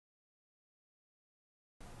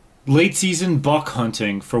Late season buck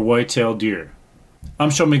hunting for white-tailed deer.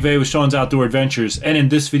 I'm Sean McVay with Sean's Outdoor Adventures, and in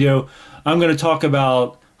this video I'm going to talk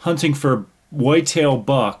about hunting for white-tailed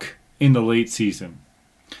buck in the late season.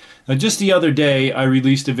 Now, just the other day I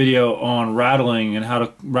released a video on rattling and how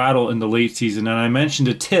to rattle in the late season, and I mentioned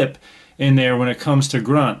a tip in there when it comes to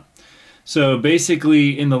grunt. So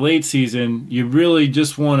basically in the late season you really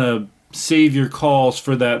just want to save your calls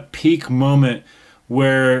for that peak moment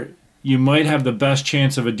where you might have the best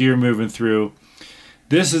chance of a deer moving through.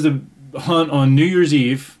 This is a hunt on New Year's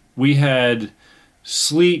Eve. We had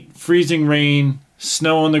sleet, freezing rain,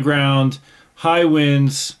 snow on the ground, high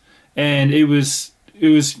winds, and it was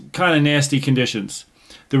kind of nasty conditions.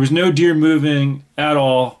 There was no deer moving at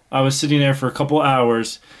all. I was sitting there for a couple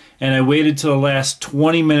hours, and I waited till the last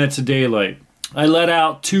 20 minutes of daylight. I let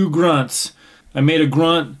out 2 grunts. I made a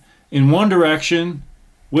grunt in one direction,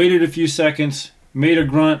 waited a few seconds, made a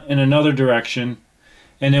grunt in another direction,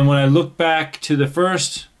 and then when I looked back to the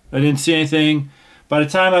first, I didn't see anything. By the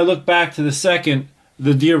time I looked back to the second,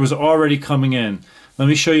 the deer was already coming in. Let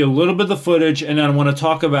me show you a little bit of the footage, and then I want to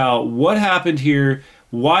talk about what happened here,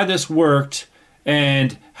 why this worked,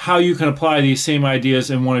 and how you can apply these same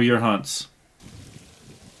ideas in one of your hunts.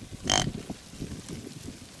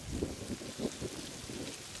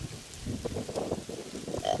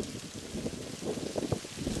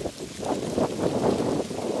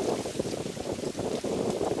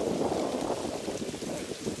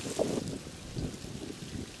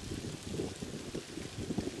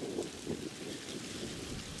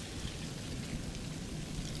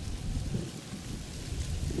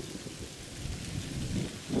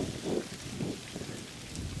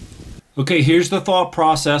 Okay, here's the thought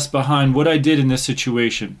process behind what I did in this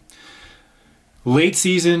situation. Late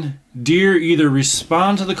season, deer either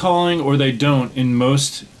respond to the calling or they don't in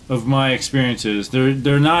most of my experiences.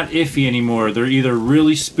 They're not iffy anymore. They're either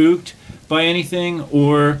really spooked by anything,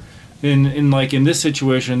 or in this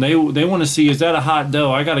situation, they want to see, is that a hot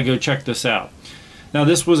doe? I got to go check this out. Now,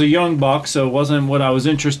 this was a young buck, so it wasn't what I was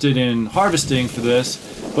interested in harvesting for this,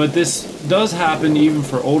 but this does happen even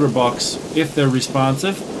for older bucks if they're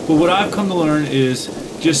responsive. But what I've come to learn is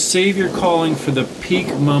just save your calling for the peak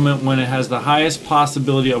moment when it has the highest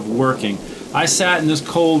possibility of working. I sat in this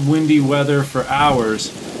cold, windy weather for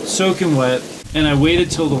hours, soaking wet, and I waited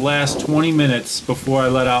till the last 20 minutes before I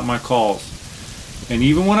let out my calls. And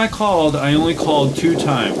even when I called, I only called 2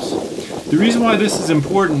 times. The reason why this is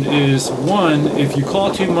important is, one, if you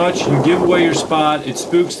call too much, you give away your spot, it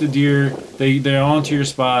spooks the deer, they're onto your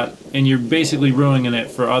spot, and you're basically ruining it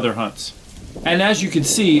for other hunts. And as you can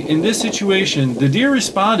see, in this situation, the deer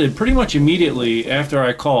responded pretty much immediately after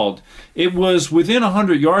I called. It was within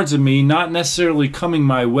 100 yards of me, not necessarily coming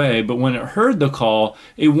my way, but when it heard the call,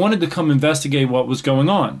 it wanted to come investigate what was going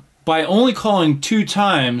on. By only calling 2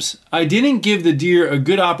 times, I didn't give the deer a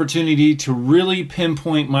good opportunity to really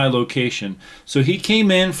pinpoint my location. So he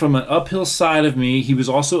came in from an uphill side of me. He was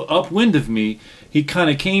also upwind of me. He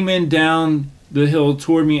kind of came in down the hill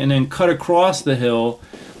toward me and then cut across the hill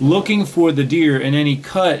looking for the deer, and then he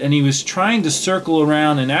cut and he was trying to circle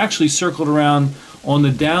around, and actually circled around on the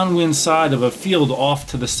downwind side of a field off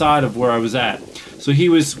to the side of where I was at. So he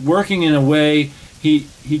was working in a way, he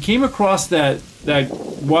came across that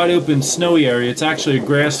wide open snowy area. It's actually a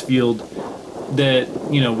grass field that,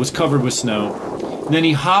 was covered with snow. And then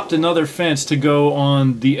he hopped another fence to go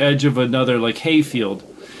on the edge of another hay field.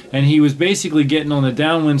 And he was basically getting on the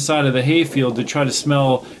downwind side of the hay field to try to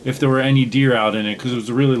smell if there were any deer out in it, because it was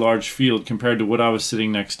a really large field compared to what I was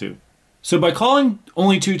sitting next to. So by calling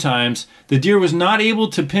only 2 times, the deer was not able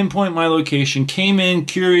to pinpoint my location, came in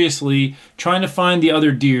curiously, trying to find the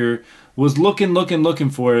other deer, was looking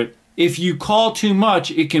for it. If you call too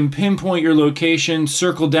much, it can pinpoint your location,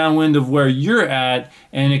 circle downwind of where you're at,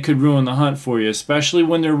 and it could ruin the hunt for you, especially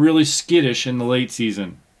when they're really skittish in the late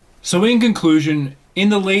season. So in conclusion, in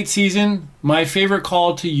the late season, my favorite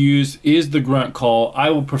call to use is the grunt call. I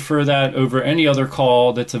will prefer that over any other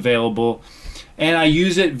call that's available. And I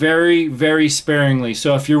use it very, very sparingly.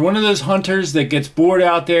 So if you're one of those hunters that gets bored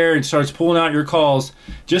out there and starts pulling out your calls,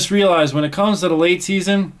 just realize when it comes to the late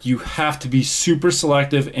season, you have to be super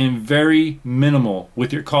selective and very minimal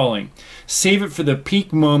with your calling. Save it for the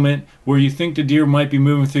peak moment where you think the deer might be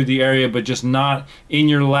moving through the area, but just not in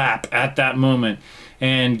your lap at that moment.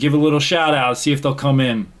 And give a little shout out, see if they'll come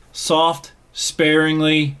in. Soft,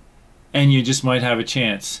 sparingly, and you just might have a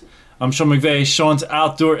chance. I'm Sean McVay, Sean's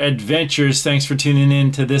Outdoor Adventures. Thanks for tuning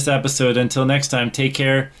in to this episode. Until next time, take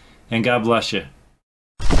care and God bless you.